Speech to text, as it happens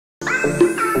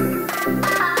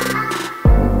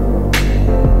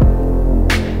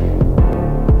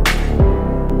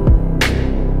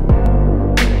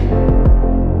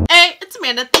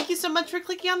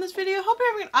clicking on this video. Hope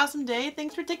you're having an awesome day.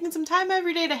 Thanks for taking some time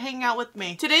every day to hang out with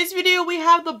me. Today's video, we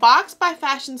have the BOX by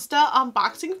Fashionsta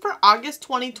unboxing for August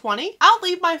 2020. I'll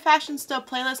leave my Fashionsta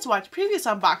playlist to watch previous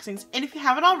unboxings, and if you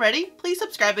haven't already, please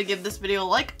subscribe and give this video a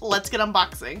like. Let's get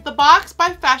unboxing. The BOX by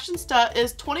Fashionsta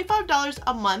is $25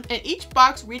 a month, and each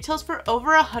box retails for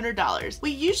over $100.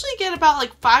 We usually get about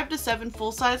like 5 to 7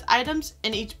 full-size items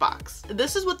in each box.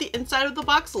 This is what the inside of the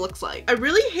box looks like. I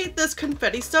really hate this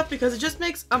confetti stuff because it just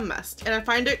makes a mess, and I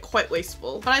find it quite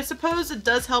wasteful. But I suppose it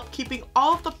does help keeping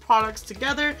all of the products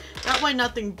together. That way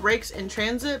nothing breaks in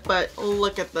transit, but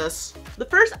look at this. The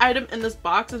first item in this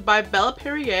box is by Bella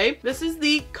Perrier. This is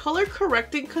the Color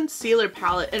Correcting Concealer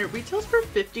Palette, and it retails for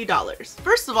 $50.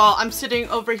 First of all, I'm sitting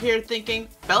over here thinking,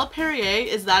 Bella Perrier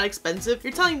is that expensive?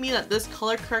 You're telling me that this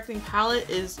color correcting palette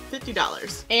is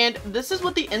 $50. And this is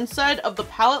what the inside of the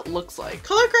palette looks like.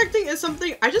 Color correcting is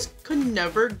something I just could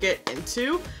never get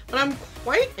into, but I'm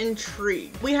quite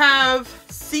intrigued. We have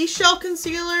seashell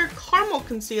concealer, caramel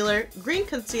concealer, green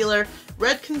concealer,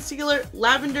 red concealer,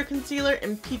 lavender concealer,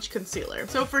 and peach concealer.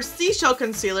 So for seashell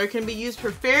concealer, can be used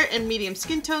for fair and medium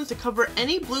skin tones to cover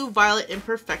any blue-violet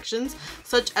imperfections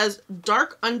such as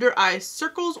dark under eye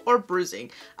circles or bruising.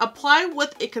 Apply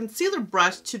with a concealer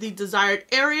brush to the desired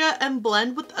area and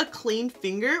blend with a clean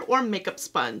finger or makeup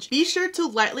sponge. Be sure to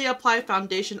lightly apply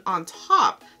foundation on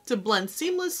top to blend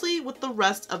seamlessly with the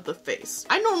rest of the face.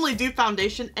 I normally do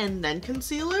foundation and then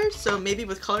concealer, so maybe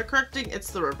with color correcting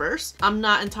it's the reverse. I'm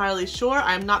not entirely sure.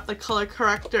 I'm not the color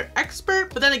corrector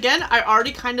expert, but then again, I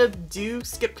already kind of do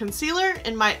skip concealer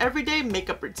in my everyday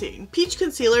makeup routine. Peach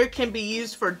concealer can be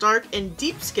used for dark and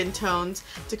deep skin tones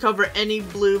to cover any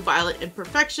blue-violet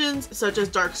imperfections such as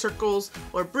dark circles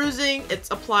or bruising.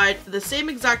 It's applied the same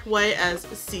exact way as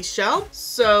seashell.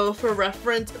 So for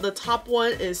reference, the top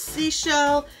one is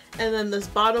seashell, and then this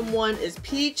bottom one is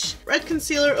peach. Red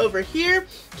concealer over here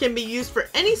can be used for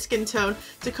any skin tone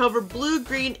to cover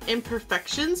blue-green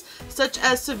imperfections such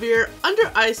as severe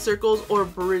under eye circles or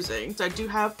bruising. So I do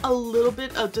have a little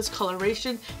bit of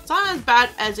discoloration. It's not as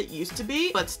bad as it used to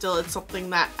be, but still it's something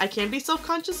that I can be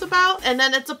self-conscious about. And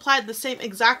then it's applied the same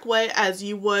exact way as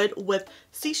you would with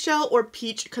seashell or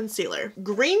peach concealer.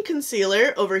 Green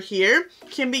concealer over here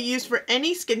can be used for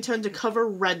any skin tone to cover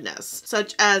redness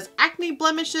such as acne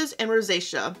blemishes and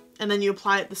rosacea, and then you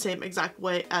apply it the same exact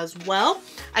way as well.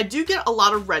 I do get a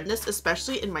lot of redness,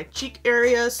 especially in my cheek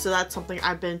areas, so that's something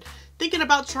I've been thinking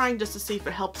about trying just to see if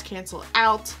it helps cancel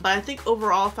out. But I think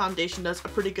overall foundation does a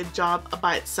pretty good job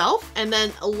by itself. And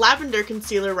then lavender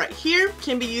concealer right here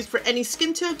can be used for any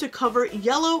skin tone to cover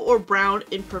yellow or brown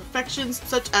imperfections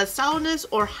such as sallowness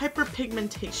or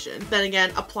hyperpigmentation. Then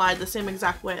again, applied the same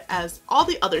exact way as all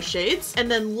the other shades.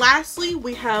 And then lastly,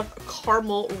 we have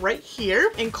caramel right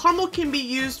here. And caramel can be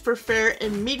used for fair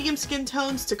and medium skin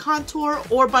tones to contour,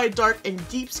 or by dark and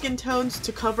deep skin tones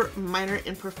to cover minor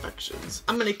imperfections.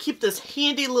 I'm gonna keep this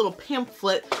handy little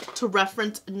pamphlet to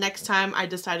reference next time I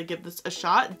decide to give this a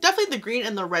shot. Definitely the green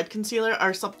and the red concealer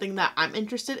are something that I'm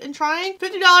interested in trying.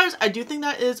 $50, I do think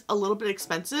that is a little bit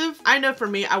expensive. I know for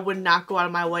me, I would not go out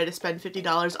of my way to spend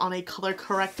 $50 on a color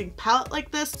correcting palette like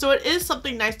this, so it is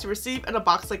something nice to receive in a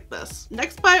box like this.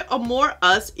 Next by Amore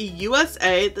Us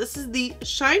USA, this is the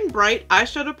Shine Bright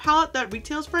eyeshadow palette that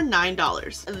retails for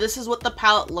 $9. And this is what the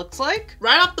palette looks like.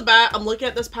 Right off the bat, I'm looking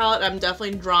at this palette, I'm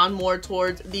definitely drawn more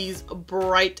towards these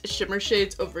bright shimmer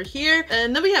shades over here.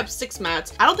 And then we have 6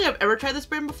 mattes. I don't think I've ever tried this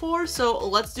brand before, so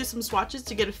let's do some swatches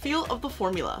to get a feel of the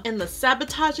formula. And the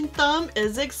sabotaging thumb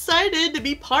is excited to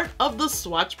be part of the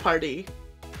swatch party.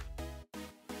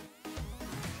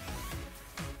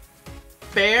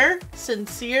 Fair,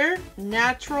 sincere,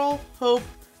 natural, hope,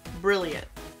 brilliant.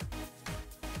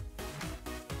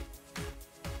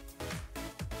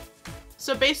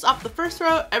 So based off the first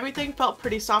row, everything felt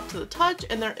pretty soft to the touch,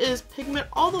 and there is pigment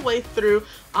all the way through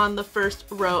on the first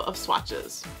row of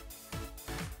swatches.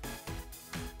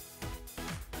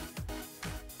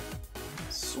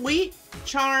 Sweet,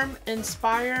 charm,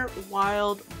 inspire,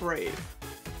 wild, brave.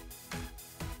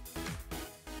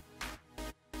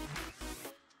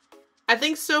 I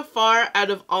think so far out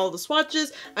of all the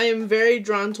swatches, I am very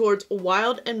drawn towards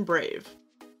wild and brave.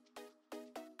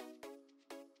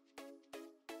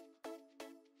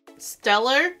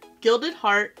 Stellar, gilded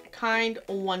heart, kind,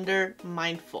 wonder,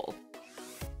 mindful.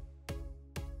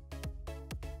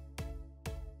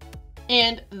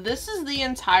 And this is the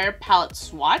entire palette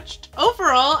swatched.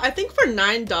 Overall, I think for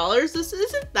 $9, this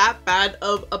isn't that bad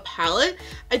of a palette.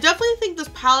 I definitely think this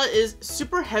palette is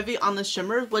super heavy on the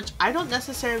shimmers, which I don't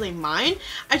necessarily mind.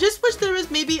 I just wish there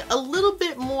was maybe a little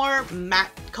bit more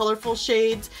matte, colorful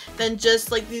shades than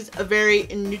just like these very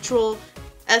neutral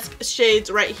nude-esque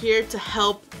shades right here to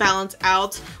help balance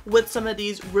out with some of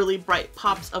these really bright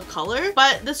pops of color.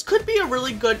 But this could be a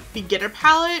really good beginner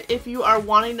palette if you are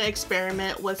wanting to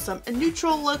experiment with some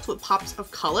neutral looks with pops of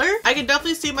color. I can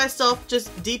definitely see myself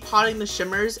just depotting the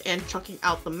shimmers and chunking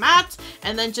out the mattes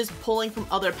and then just pulling from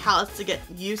other palettes to get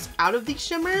use out of these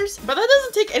shimmers. But that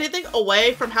doesn't take anything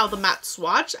away from how the mattes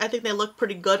swatch. I think they look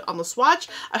pretty good on the swatch.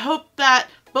 I hope that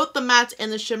both the mattes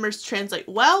and the shimmers translate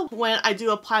well when I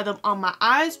do apply them on my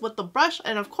eyes with the brush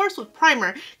and of course with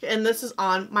primer, and this is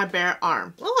on my bare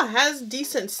arm. Well, it has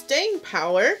decent staying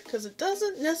power because it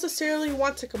doesn't necessarily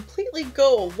want to completely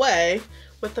go away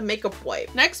with the makeup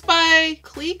wipe. Next, by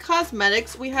Klee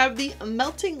Cosmetics, we have the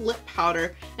Melting Lip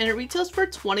Powder, and it retails for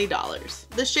 $20.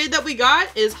 The shade that we got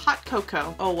is Hot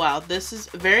Cocoa. Oh wow, this is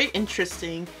very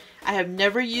interesting. I have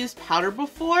never used powder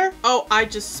before. Oh, I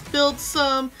just spilled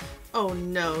some. Oh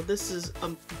no, this is a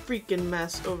freaking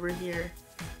mess over here.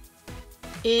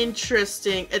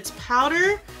 Interesting. It's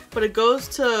powder, but it goes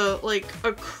to like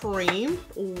a cream.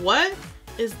 What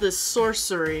is this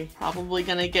sorcery? Probably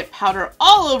gonna get powder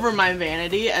all over my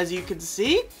vanity, as you can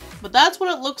see, but that's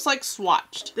what it looks like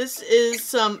swatched. This is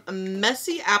some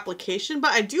messy application,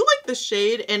 but I do like the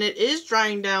shade and it is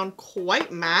drying down quite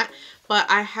matte, but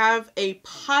I have a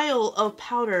pile of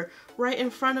powder right in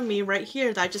front of me right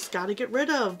here that I just gotta get rid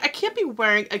of. I can't be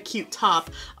wearing a cute top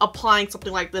applying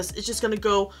something like this. It's just gonna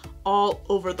go all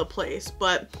over the place,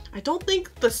 but I don't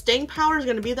think the staying powder is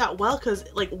gonna be that well because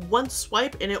like one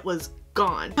swipe and it was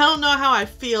gone. I don't know how I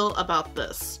feel about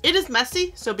this. It is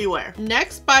messy, so beware.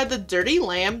 Next, by the Dirty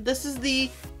Lamb, this is the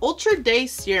Ultra Day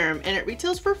Serum, and it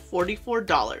retails for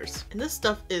 $44. And this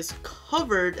stuff is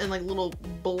covered in like little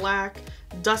black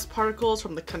dust particles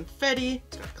from the confetti.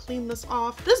 Just gotta clean this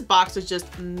off. This box is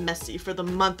just messy for the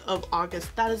month of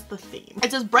August. That is the theme.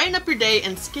 It says brighten up your day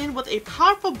and skin with a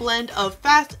powerful blend of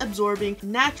fast absorbing,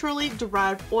 naturally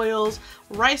derived oils.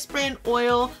 Rice bran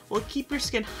oil will keep your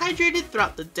skin hydrated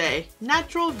throughout the day.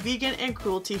 Natural, vegan, and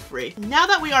cruelty free. Now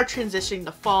that we are transitioning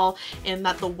to fall and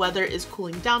that the weather is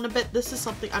cooling down a bit, this is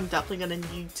something I'm definitely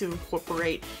gonna need to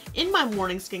incorporate in my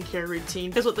morning skincare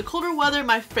routine, because with the colder weather,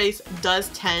 my face does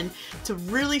tend to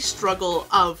really struggle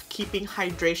of keeping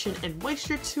hydration and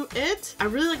moisture to it. I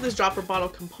really like this dropper bottle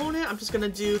component. I'm just gonna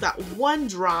do that one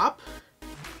drop,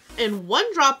 and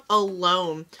one drop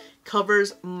alone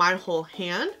covers my whole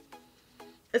hand.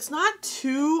 It's not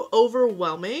too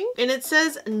overwhelming, and it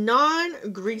says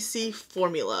non-greasy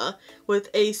formula with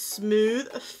a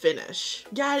smooth finish.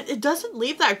 Yeah, it doesn't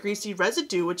leave that greasy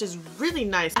residue, which is really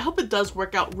nice. I hope it does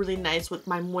work out really nice with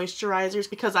my moisturizers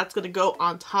because that's gonna go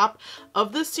on top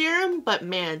of the serum, but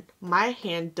man, my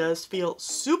hand does feel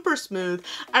super smooth.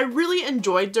 I really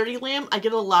enjoy Dirty Lamb. I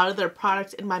get a lot of their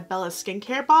products in my Bella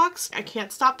skincare box. I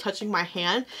can't stop touching my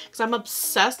hand because I'm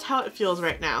obsessed how it feels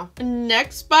right now.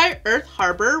 Next, by Earth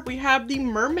Harbor, we have the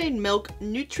Mermaid Milk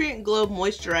Nutrient Glow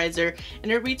Moisturizer,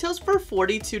 and it retails for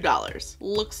 $42.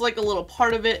 Looks like a little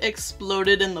part of it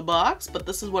exploded in the box, but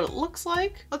this is what it looks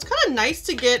like. It's kind of nice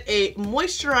to get a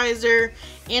moisturizer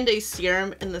and a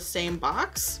serum in the same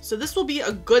box. So this will be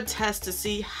a good test to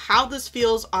see how this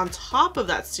feels on top of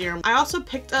that serum. I also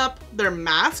picked up their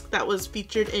mask that was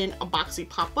featured in a Boxy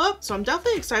pop-up, so I'm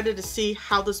definitely excited to see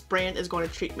how this brand is going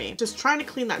to treat me. Just trying to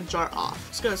clean that jar off.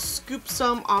 Just gonna scoop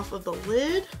some off of the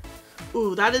lid.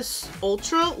 Ooh, that is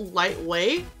ultra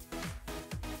lightweight.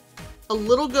 A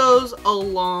little goes a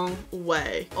long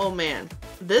way. Oh man,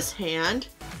 this hand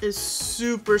is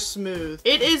super smooth.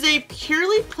 It is a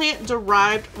purely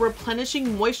plant-derived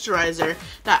replenishing moisturizer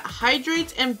that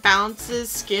hydrates and balances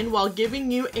skin while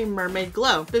giving you a mermaid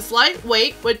glow. This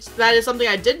lightweight, which that is something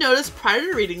I did notice prior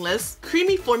to reading this,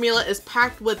 creamy formula is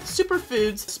packed with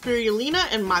superfoods, spirulina,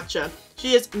 and matcha.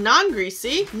 She is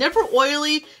non-greasy, never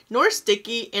oily, nor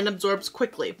sticky, and absorbs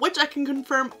quickly, which I can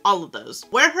confirm all of those.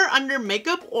 Wear her under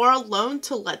makeup or alone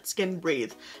to let skin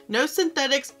breathe. No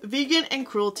synthetics, vegan, and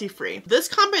cruelty-free. This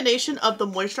combination of the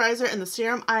moisturizer and the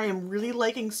serum I am really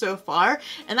liking so far,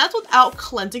 and that's without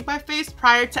cleansing my face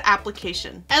prior to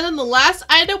application. And then the last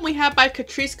item we have by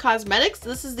Catrice Cosmetics.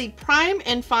 This is the Prime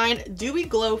and Fine Dewy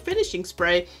Glow Finishing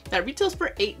Spray that retails for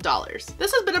 $8.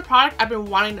 This has been a product I've been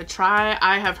wanting to try.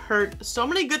 I have heard so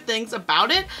many good things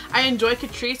about it. I enjoy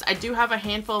Catrice. I do have a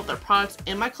handful of their products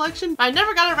in my collection, but I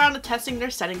never got around to testing their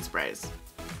setting sprays.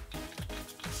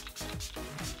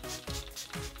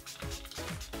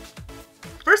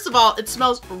 First of all, it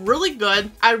smells really good.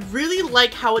 I really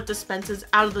like how it dispenses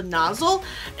out of the nozzle.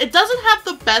 It doesn't have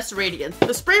the best radiance.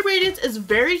 The spray radiance is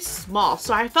very small,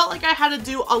 so I felt like I had to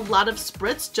do a lot of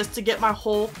spritz just to get my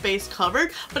whole face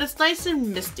covered, but it's nice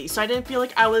and misty, so I didn't feel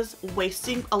like I was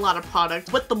wasting a lot of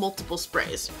product with the multiple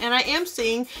sprays. And I am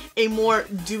seeing a more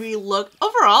dewy look.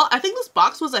 Overall, I think this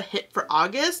box was a hit for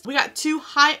August. We got 2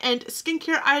 high-end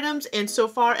skincare items, and so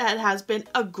far it has been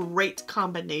a great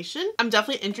combination. I'm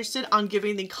definitely interested on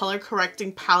giving the color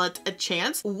correcting palette a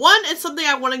chance. 1, it's something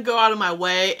I want to go out of my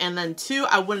way, and then 2,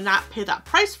 I would not pay that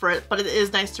price for it, but it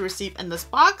is nice to receive in this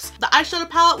box. The eyeshadow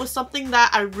palette was something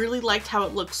that I really liked how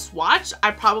it looks swatched.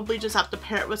 I probably just have to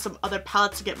pair it with some other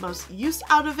palettes to get most use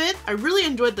out of it. I really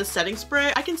enjoyed the setting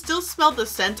spray. I can still smell the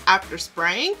scent after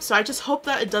spraying, so I just hope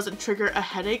that it doesn't trigger a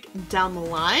headache down the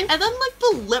line. And then like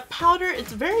the lip powder,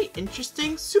 it's very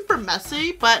interesting, super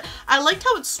messy, but I liked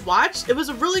how it's swatched. It was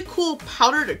a really cool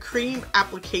powder to cream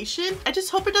application. I just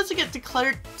hope it doesn't get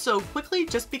decluttered so quickly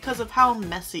just because of how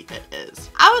messy it is.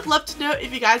 I would love to know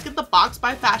if you guys get the Box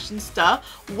by Fashionsta.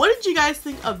 What did you guys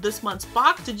think of this month's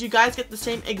box? Did you guys get the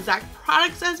same exact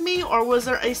products as me, or was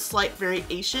there a slight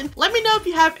variation? Let me know if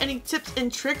you have any tips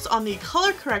and tricks on the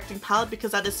color correcting palette,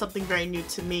 because that is something very new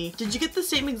to me. Did you get the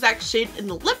same exact shade in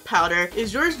the lip powder?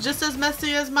 Is yours just as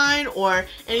messy as mine, or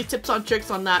any tips on tricks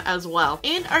on that as well?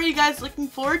 And are you guys looking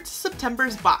forward to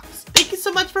September's box? Thank you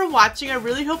so much for watching. I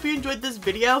really hope you enjoyed this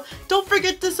video. Don't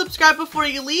forget to subscribe before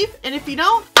you leave, and if you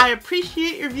don't, I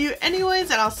appreciate your view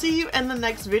anyways, and I'll see you in the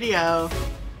next video.